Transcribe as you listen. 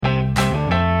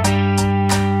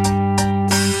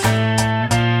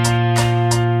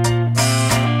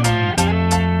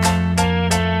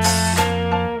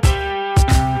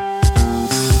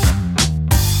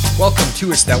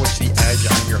to Establish the Edge.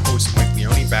 I'm your host, Mike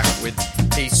Leone, back with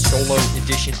a solo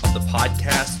edition of the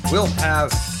podcast. We'll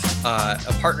have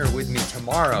a partner with me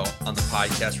tomorrow on the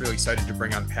podcast. Really excited to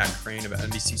bring on Pat Crane of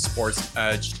NBC Sports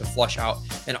Edge to flush out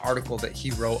an article that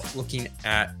he wrote looking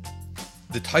at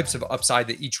the types of upside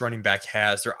that each running back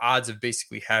has, their odds of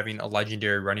basically having a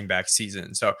legendary running back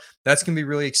season. So that's going to be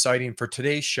really exciting. For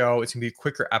today's show, it's going to be a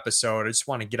quicker episode. I just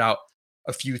want to get out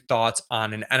a few thoughts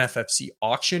on an NFFC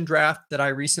auction draft that I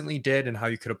recently did and how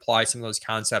you could apply some of those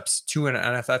concepts to an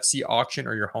NFFC auction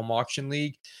or your home auction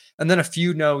league. And then a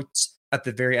few notes at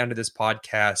the very end of this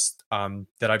podcast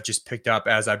that I've just picked up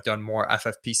as I've done more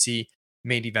FFPC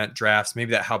main event drafts.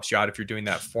 Maybe that helps you out if you're doing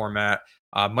that format.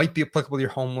 Might be applicable to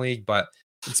your home league, but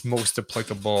it's most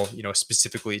applicable,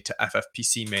 specifically to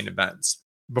FFPC main events.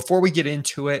 Before we get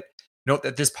into it, note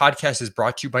that this podcast is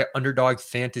brought to you by Underdog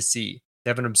Fantasy. They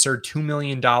have an absurd $2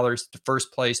 million to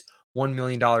first place, $1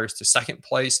 million to second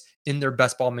place in their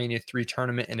Best Ball Mania 3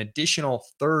 tournament, an additional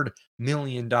 $3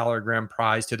 million grand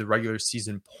prize to the regular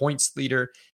season points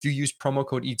leader. If you use promo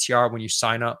code ETR when you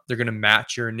sign up, they're going to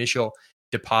match your initial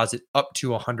deposit up to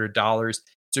 $100.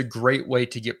 It's a great way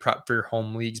to get prepped for your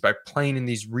home leagues by playing in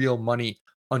these real money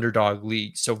underdog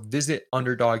leagues. So visit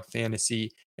Underdog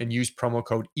Fantasy and use promo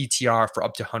code ETR for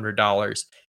up to $100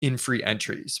 in free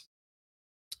entries.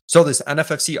 So this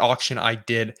NFFC auction I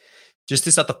did, just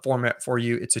to set the format for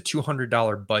you, it's a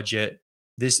 $200 budget.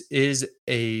 This is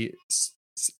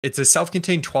it's a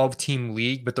self-contained 12-team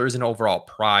league, but there is an overall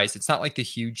prize. It's not like the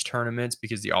huge tournaments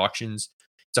because the auctions,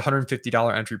 it's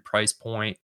 $150 entry price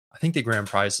point. I think the grand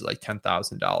prize is like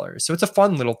 $10,000. So it's a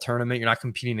fun little tournament. You're not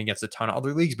competing against a ton of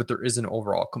other leagues, but there is an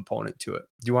overall component to it.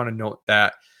 You want to note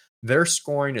that their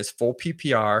scoring is full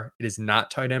PPR. It is not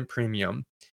tight end premium.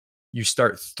 You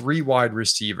start 3 wide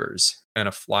receivers and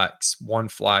a flex, 1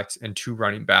 flex, and 2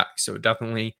 running backs. So it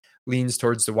definitely leans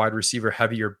towards the wide receiver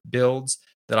heavier builds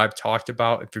that I've talked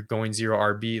about. If you're going 0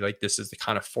 RB, like this is the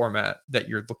kind of format that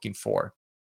you're looking for.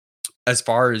 As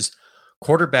far as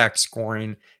quarterback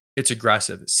scoring, it's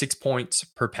aggressive, 6 points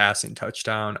per passing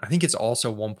touchdown. I think it's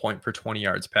also 1 point per 20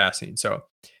 yards passing. So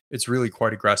it's really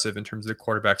quite aggressive in terms of the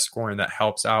quarterback scoring. That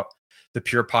helps out the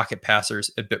pure pocket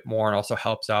passers a bit more and also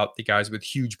helps out the guys with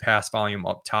huge pass volume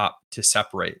up top to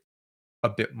separate a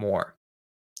bit more.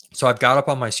 So I've got up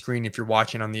on my screen, if you're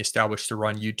watching on the Establish the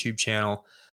Run YouTube channel,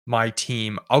 my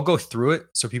team. I'll go through it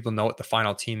so people know what the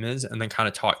final team is and then kind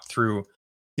of talk through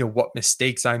what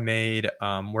mistakes I made,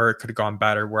 where it could have gone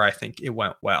better, where I think it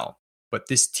went well. But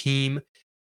this team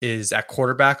is at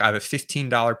quarterback. I have a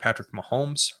 $15 Patrick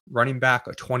Mahomes, running back,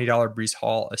 a $20 Breece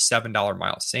Hall, a $7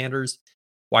 Miles Sanders,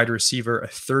 wide receiver, a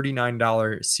 $39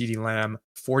 CeeDee Lamb,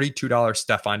 $42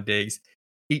 Stephon Diggs,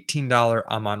 $18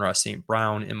 Amon-Ra St.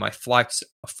 Brown. In my flex,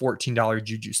 a $14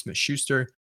 Juju Smith-Schuster.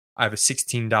 I have a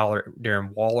 $16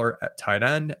 Darren Waller at tight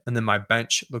end. And then my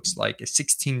bench looks like a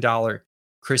 $16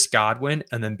 Chris Godwin,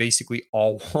 and then basically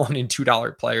all $1 and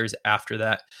 $2 players after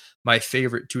that. My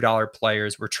favorite $2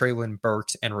 players were Treylon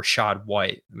Burks and Rachaad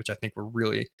White, which I think were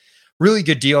really, really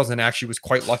good deals, and actually was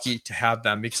quite lucky to have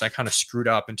them because I kind of screwed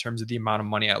up in terms of the amount of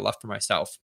money I left for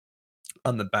myself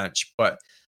on the bench. But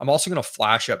I'm also going to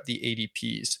flash up the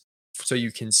ADPs so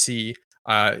you can see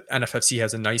NFFC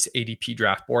has a nice ADP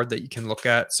draft board that you can look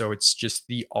at. So it's just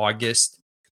the August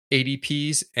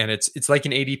ADPs, and it's like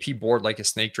an ADP board, like a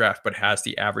snake draft, but has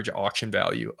the average auction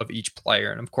value of each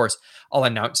player. And of course, I'll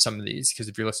announce some of these because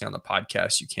if you're listening on the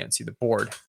podcast, you can't see the board.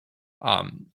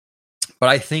 But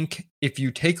I think if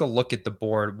you take a look at the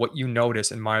board, what you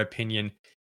notice, in my opinion,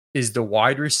 is the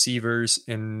wide receivers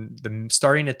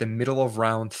starting at the middle of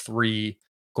round 3,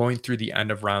 going through the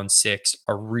end of round 6,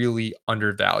 are really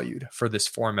undervalued for this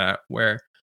format, where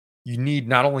you need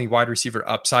not only wide receiver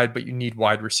upside, but you need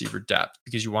wide receiver depth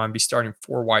because you want to be starting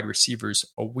 4 wide receivers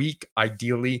a week,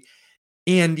 ideally.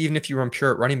 And even if you run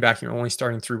pure at running back, you're only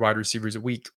starting 3 wide receivers a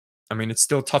week. I mean, it's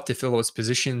still tough to fill those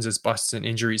positions as busts and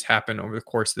injuries happen over the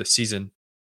course of the season.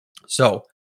 So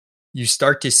you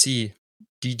start to see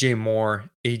DJ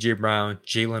Moore, AJ Brown,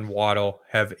 Jalen Waddle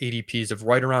have ADPs of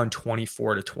right around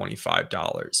 $24 to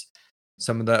 $25.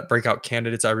 Some of the breakout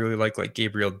candidates I really like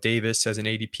Gabriel Davis has an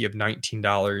ADP of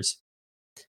 $19.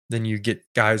 Then you get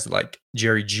guys like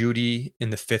Jerry Jeudy in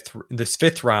this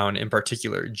fifth round in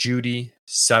particular. Jeudy,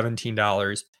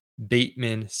 $17.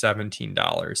 Bateman,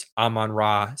 $17.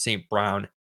 Amon-Ra St. Brown,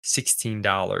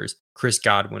 $16. Chris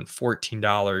Godwin,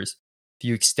 $14. If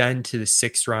you extend to the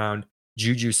 6th round,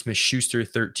 Juju Smith-Schuster,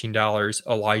 $13.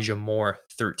 Elijah Moore,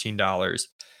 $13.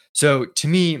 So to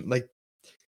me,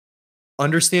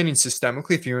 understanding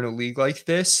systemically, if you're in a league like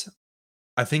this,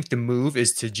 I think the move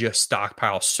is to just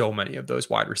stockpile so many of those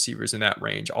wide receivers in that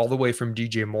range, all the way from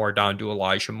DJ Moore down to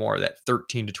Elijah Moore, that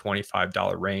 $13 to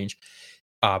 $25 range.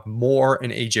 Moore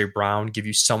and AJ Brown give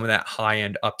you some of that high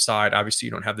end upside. Obviously,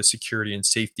 you don't have the security and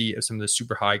safety of some of the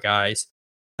super high guys.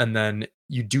 And then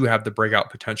you do have the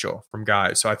breakout potential from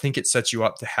guys. So I think it sets you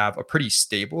up to have a pretty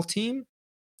stable team,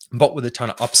 but with a ton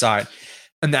of upside.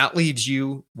 And that leaves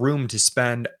you room to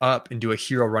spend up and do a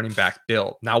hero running back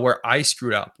build. Now, where I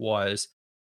screwed up was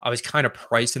I was kind of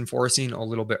price enforcing a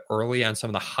little bit early on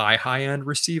some of the high end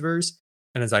receivers.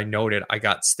 And as I noted, I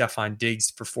got Stephon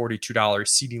Diggs for $42,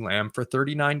 CeeDee Lamb for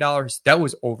 $39. That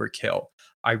was overkill.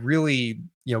 I really,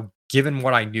 given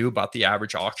what I knew about the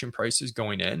average auction prices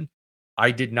going in, I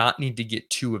did not need to get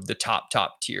two of the top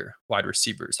tier wide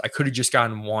receivers. I could have just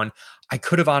gotten one. I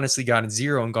could have honestly gotten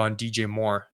zero and gone DJ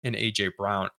Moore and AJ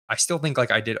Brown. I still think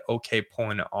like I did okay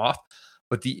pulling it off,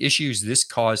 but the issues this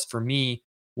caused for me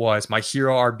was my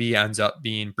hero RB ends up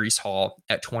being Breece Hall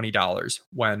at $20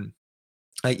 when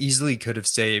I easily could have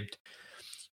saved,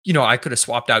 I could have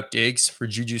swapped out Diggs for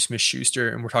Juju Smith-Schuster,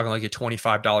 and we're talking like a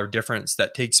 $25 difference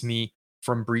that takes me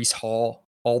from Breece Hall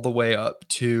all the way up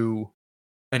to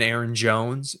an Aaron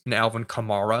Jones, an Alvin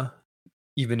Kamara,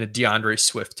 even a DeAndre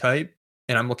Swift type.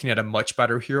 And I'm looking at a much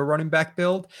better hero running back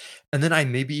build. And then I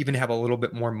maybe even have a little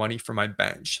bit more money for my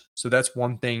bench. So that's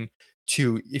one thing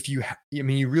too.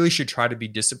 You really should try to be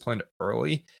disciplined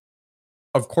early.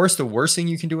 Of course, the worst thing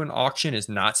you can do in auction is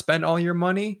not spend all your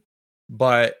money.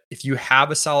 But if you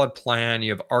have a solid plan,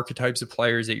 you have archetypes of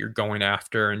players that you're going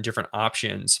after and different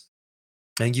options,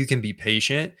 I think you can be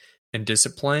patient and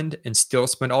disciplined and still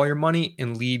spend all your money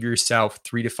and leave yourself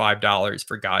 $3 to $5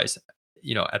 for guys,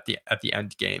 at the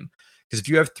end game. Because if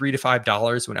you have $3 to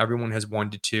 $5 when everyone has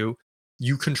 1 to 2,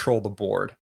 you control the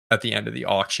board at the end of the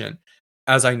auction.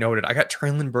 As I noted, I got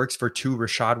Traylon Burks for 2,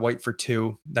 Rachaad White for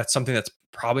 2. That's something that's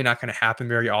probably not going to happen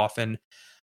very often.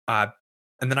 And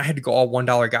then I had to go all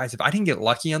 $1 guys. If I didn't get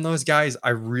lucky on those guys,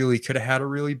 I really could have had a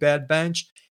really bad bench.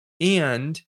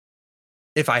 And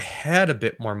if I had a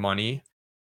bit more money,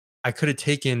 I could have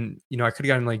taken, I could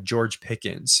have gotten like George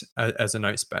Pickens as a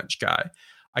nice bench guy.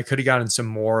 I could have gotten some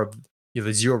more of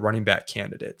the zero running back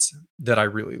candidates that I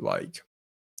really like.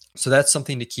 So that's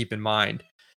something to keep in mind.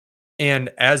 And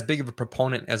as big of a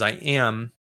proponent as I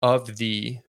am of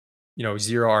the,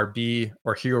 zero RB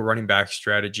or hero running back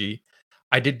strategy,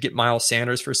 I did get Miles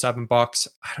Sanders for $7.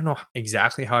 I don't know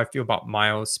exactly how I feel about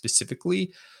Miles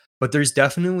specifically, but there's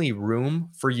definitely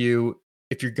room for you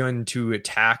if you're going to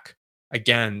attack,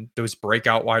 again, those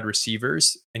breakout wide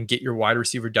receivers and get your wide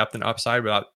receiver depth and upside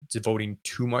without devoting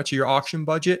too much of your auction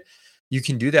budget. You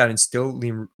can do that and still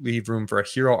leave room for a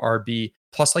hero RB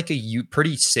plus like a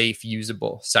pretty safe,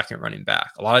 usable second running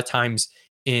back. A lot of times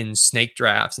in snake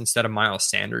drafts, instead of Miles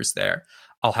Sanders there,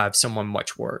 I'll have someone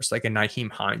much worse, like a Nyheim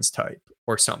Hines type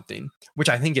or something, which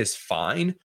I think is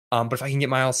fine. But if I can get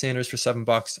Miles Sanders for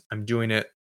 $7, I'm doing it.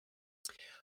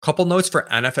 Couple notes for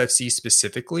NFFC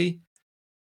specifically.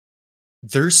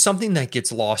 There's something that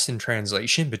gets lost in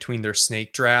translation between their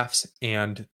snake drafts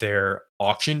and their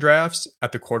auction drafts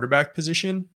at the quarterback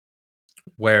position,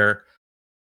 where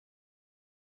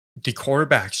the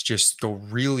quarterbacks just go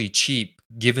really cheap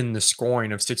given the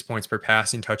scoring of 6 points per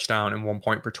passing touchdown and 1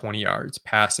 point per 20 yards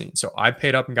passing. So I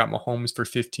paid up and got Mahomes for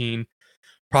 15.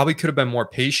 Probably could have been more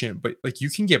patient, but like you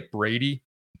can get Brady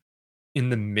in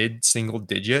the mid single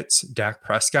digits, Dak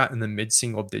Prescott in the mid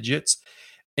single digits.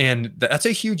 And that's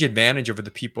a huge advantage over the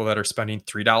people that are spending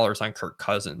 $3 on Kirk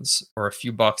Cousins or a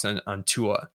few bucks on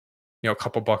Tua, a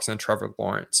couple bucks on Trevor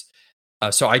Lawrence.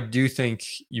 So I do think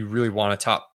you really want a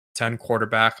top 10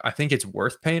 quarterback. I think it's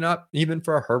worth paying up even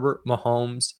for a Herbert,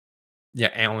 Mahomes. Yeah,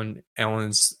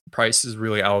 Allen's price is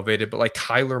really elevated, but like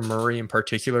Kyler Murray in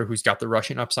particular, who's got the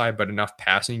rushing upside, but enough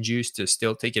passing juice to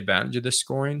still take advantage of this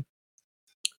scoring.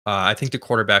 I think the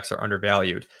quarterbacks are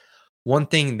undervalued. One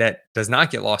thing that does not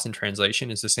get lost in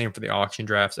translation is the same for the auction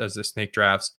drafts as the snake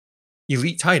drafts.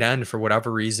 Elite tight end, for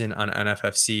whatever reason on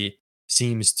NFFC,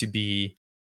 seems to be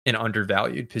an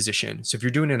undervalued position. So if you're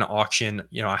doing an auction,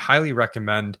 I highly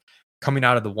recommend coming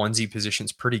out of the onesie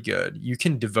positions pretty good. You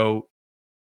can devote,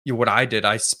 what I did,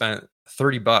 I spent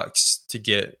 $30 to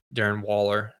get Darren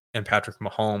Waller and Patrick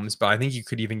Mahomes, but I think you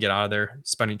could even get out of there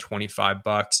spending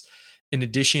 $25. In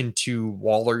addition to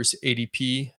Waller's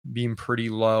ADP being pretty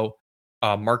low,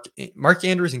 Mark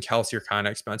Andrews and Kelsey are kind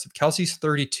of expensive. Kelsey's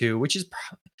 32, which is,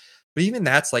 but even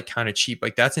that's like kind of cheap.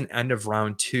 Like that's an end of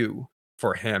round 2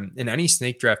 for him. In any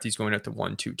snake draft, he's going at the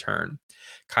 1-2 turn.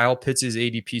 Kyle Pitts'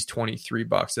 ADP is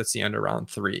 $23. That's the end of round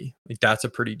 3. Like that's a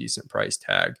pretty decent price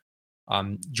tag.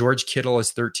 George Kittle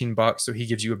is $13, so he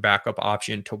gives you a backup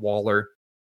option to Waller.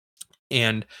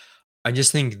 And I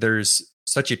just think there's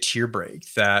such a tier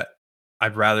break that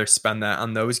I'd rather spend that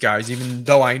on those guys, even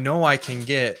though I know I can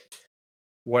get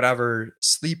whatever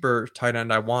sleeper tight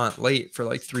end I want late for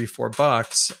like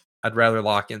 $3-4. I'd rather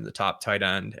lock in the top tight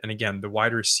end. And again, the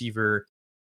wide receiver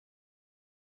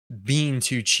being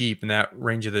too cheap in that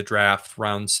range of the draft,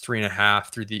 rounds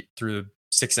 3.5 through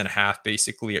 6.5,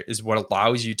 basically, is what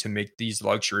allows you to make these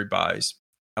luxury buys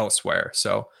elsewhere.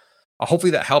 So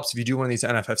hopefully that helps if you do one of these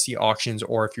NFFC auctions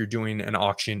or if you're doing an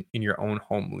auction in your own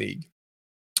home league.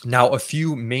 Now, a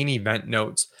few main event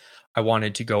notes I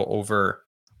wanted to go over.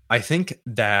 I think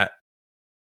that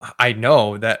I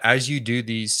know that as you do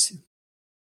these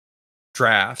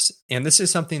drafts, and this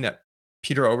is something that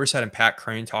Peter Overset and Pat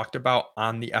Crane talked about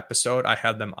on the episode I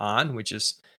had them on, which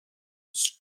is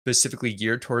specifically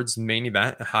geared towards the main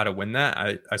event and how to win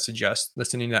that. I suggest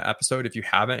listening to that episode if you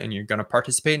haven't and you're going to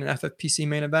participate in an FFPC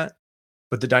main event.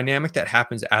 But the dynamic that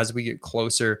happens as we get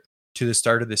closer to the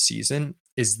start of the season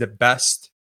is the best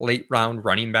late round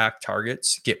running back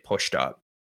targets get pushed up.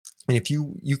 And if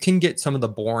you can get some of the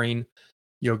boring,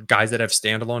 guys that have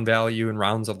standalone value in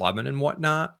rounds 11 and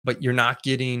whatnot, but you're not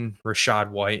getting Rachaad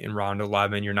White in round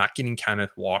 11. You're not getting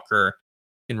Kenneth Walker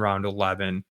in round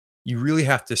 11. You really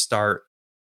have to start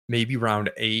maybe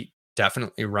round 8,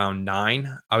 definitely round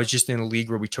 9. I was just in a league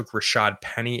where we took Rashad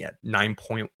Penny at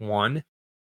 9.1.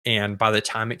 And by the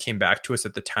time it came back to us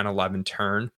at the 10-11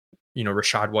 turn,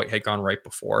 Rachaad White had gone right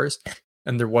before us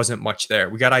and there wasn't much there.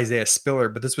 We got Isaiah Spiller,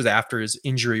 but this was after his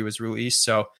injury was released.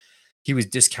 So he was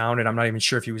discounted. I'm not even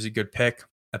sure if he was a good pick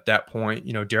at that point.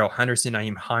 Darrell Henderson,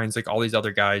 Nyheim Hines, like all these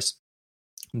other guys,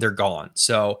 they're gone.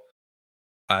 So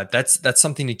that's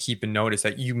something to keep in notice,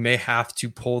 that you may have to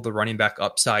pull the running back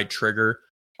upside trigger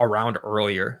around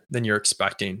earlier than you're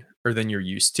expecting or than you're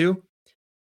used to.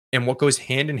 And what goes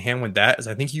hand in hand with that is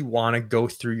I think you want to go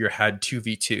through your head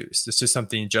 2v2s. This is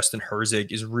something Justin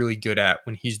Herzig is really good at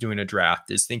when he's doing a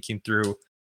draft, is thinking through,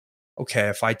 okay,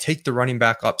 if I take the running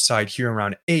back upside here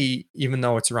around 8, even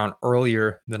though it's around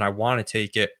earlier than I want to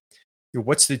take it,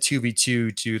 what's the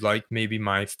 2v2 to like maybe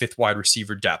my 5th wide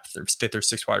receiver depth or 5th or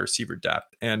 6th wide receiver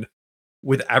depth? And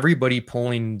with everybody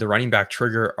pulling the running back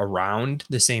trigger around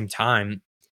the same time,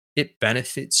 it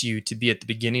benefits you to be at the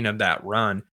beginning of that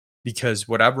run, because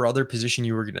whatever other position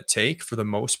you were going to take, for the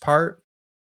most part,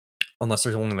 unless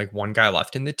there's only like one guy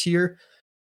left in the tier,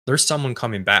 there's someone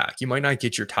coming back. You might not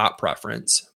get your top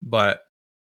preference, but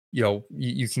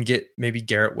you can get maybe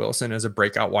Garrett Wilson as a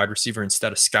breakout wide receiver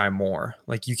instead of Sky Moore.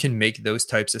 Like, you can make those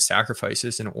types of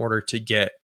sacrifices in order to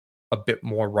get a bit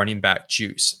more running back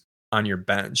juice on your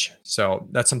bench. So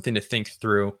that's something to think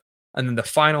through. And then the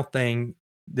final thing,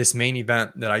 this main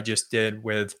event that I just did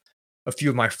with a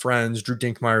few of my friends, Drew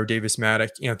Dinkmeyer, Davis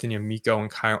Maddock, Anthony Amico,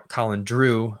 and Colin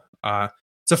Drew.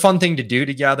 It's a fun thing to do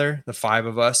together, the 5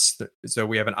 of us. So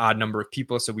we have an odd number of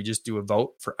people. So we just do a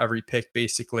vote for every pick,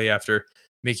 basically, after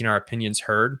making our opinions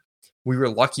heard. We were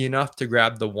lucky enough to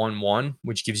grab the 1-1,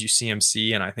 which gives you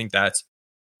CMC. And I think that's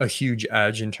a huge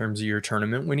edge in terms of your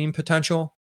tournament winning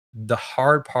potential. The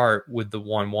hard part with the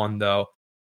 1-1, though,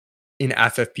 in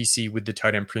FFPC with the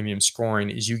tight end premium scoring,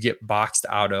 is you get boxed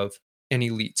out of an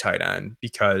elite tight end,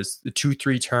 because the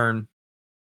 2-3 turn,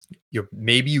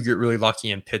 maybe you get really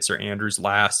lucky and Pitts or Andrews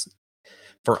last.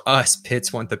 For us,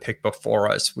 Pitts went the pick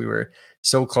before us. We were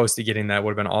so close to getting that.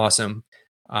 Would have been awesome.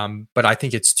 But I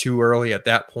think it's too early at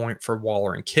that point for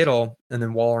Waller and Kittle. And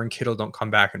then Waller and Kittle don't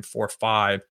come back in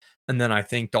 4-5. And then I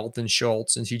think Dalton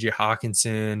Schultz and TJ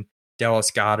Hawkinson,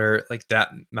 Dallas Goedert, like that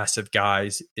mess of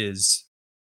guys is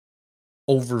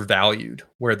overvalued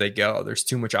where they go. There's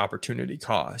too much opportunity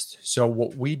cost. So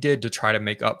what we did to try to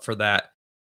make up for that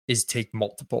is take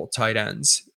multiple tight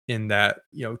ends in that,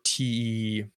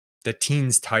 the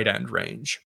teens tight end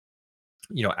range.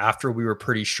 After we were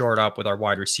pretty short up with our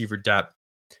wide receiver depth,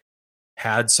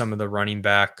 had some of the running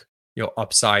back,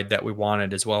 upside that we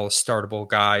wanted, as well as startable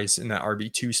guys in that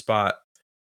RB2 spot.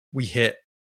 We hit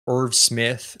Irv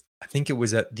Smith. I think it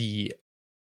was at the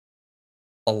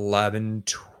 11,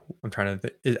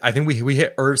 I think we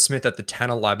hit Irv Smith at the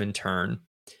 10-11 turn.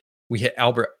 We hit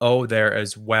Albert O there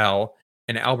as well.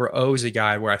 And Albert O is a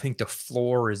guy where I think the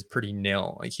floor is pretty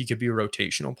nil. Like, he could be a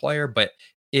rotational player, but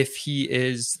if he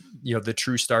is, the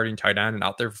true starting tight end and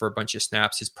out there for a bunch of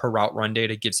snaps, his per route run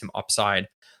data gives him upside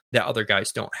that other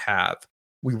guys don't have.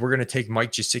 We were going to take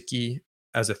Mike Gesicki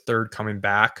as a third coming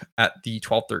back at the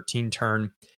 12-13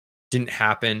 turn. Didn't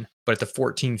happen. But at the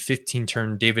 14-15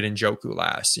 turn, David Njoku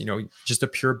last. Just a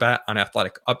pure bet on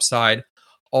athletic upside.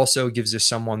 Also gives us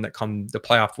someone that come the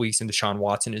playoff weeks and Deshaun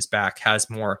Watson is back, has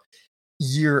more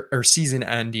year or season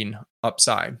ending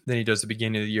upside than he does the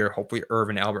beginning of the year. Hopefully Irv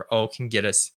and Albert O can get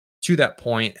us to that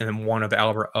point, and then one of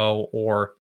Albert O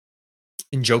or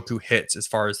Njoku hits as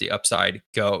far as the upside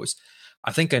goes.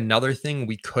 I think another thing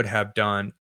we could have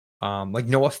done, like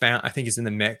Noah Fant, I think is in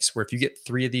the mix, where if you get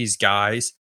 3 of these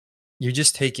guys, you're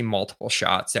just taking multiple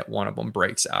shots that one of them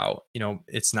breaks out.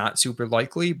 It's not super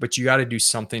likely, but you got to do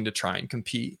something to try and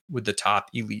compete with the top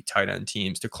elite tight end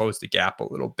teams to close the gap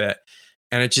a little bit.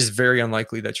 And it's just very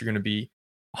unlikely that you're going to be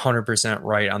 100%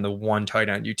 right on the one tight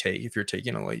end you take if you're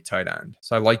taking a late tight end.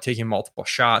 So I like taking multiple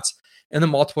shots. And the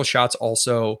multiple shots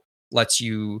also lets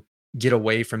you get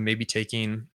away from maybe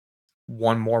taking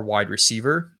one more wide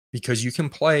receiver, because you can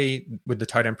play with the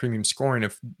tight end premium scoring.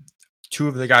 If 2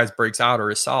 of the guys breaks out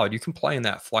or is solid, you can play in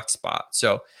that flex spot.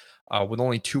 So with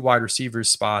only 2 wide receivers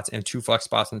spots and 2 flex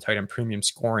spots in the tight end premium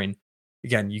scoring,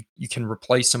 again, you can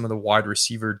replace some of the wide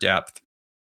receiver depth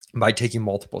by taking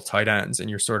multiple tight ends, and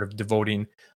you're sort of devoting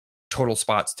total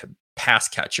spots to pass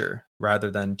catcher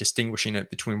rather than distinguishing it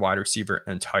between wide receiver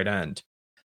and tight end.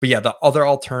 But yeah, the other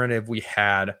alternative we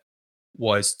had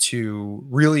was to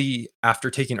really,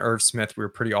 after taking Irv Smith, we were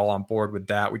pretty all on board with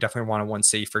that. We definitely wanted one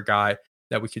safer guy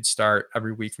that we could start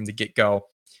every week from the get-go.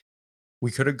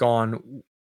 We could have gone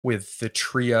with the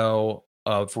trio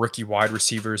of rookie wide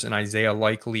receivers and Isaiah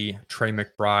Likely, Trey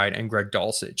McBride, and Greg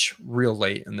Dulcich real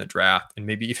late in the draft, and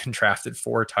maybe even drafted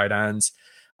 4 tight ends,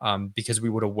 because we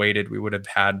would have waited. We would have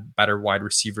had better wide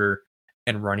receiver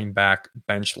and running back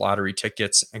bench lottery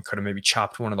tickets and could have maybe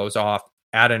chopped one of those off,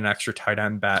 add an extra tight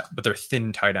end bet, but they're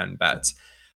thin tight end bets.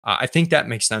 I think that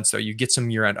makes sense, though. You get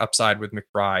some year-end upside with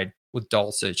McBride, with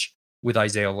Dulcich, with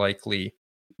Isaiah Likely,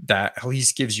 that at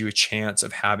least gives you a chance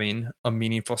of having a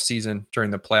meaningful season during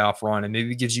the playoff run, and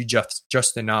maybe gives you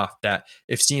just enough that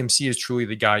if CMC is truly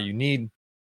the guy you need,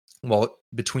 well,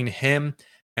 between him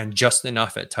and just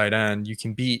enough at tight end, you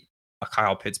can beat a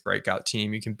Kyle Pitts breakout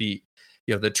team. You can beat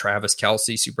the Travis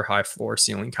Kelce super high floor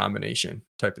ceiling combination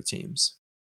type of teams.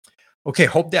 Okay,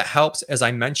 hope that helps. As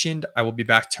I mentioned, I will be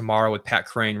back tomorrow with Pat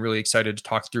Crane. Really excited to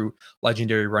talk through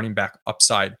legendary running back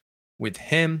upside with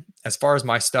him. As far as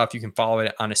my stuff, you can follow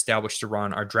it on Established to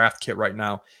Run. Our draft kit right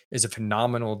now is a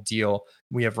phenomenal deal.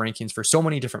 We have rankings for so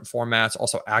many different formats,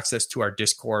 also access to our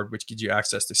Discord, which gives you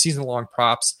access to season-long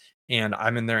props. And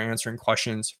I'm in there answering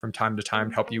questions from time to time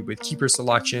to help you with keeper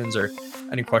selections or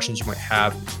any questions you might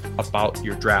have about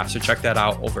your draft. So check that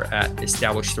out over at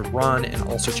Established to Run, and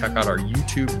also check out our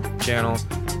YouTube channel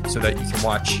so that you can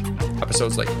watch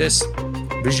episodes like this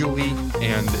visually,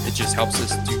 and it just helps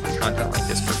us do content like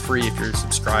this for free if you're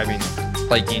subscribing,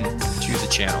 liking to the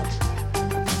channel.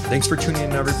 Thanks for tuning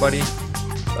in, everybody.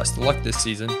 Best of luck this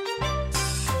season.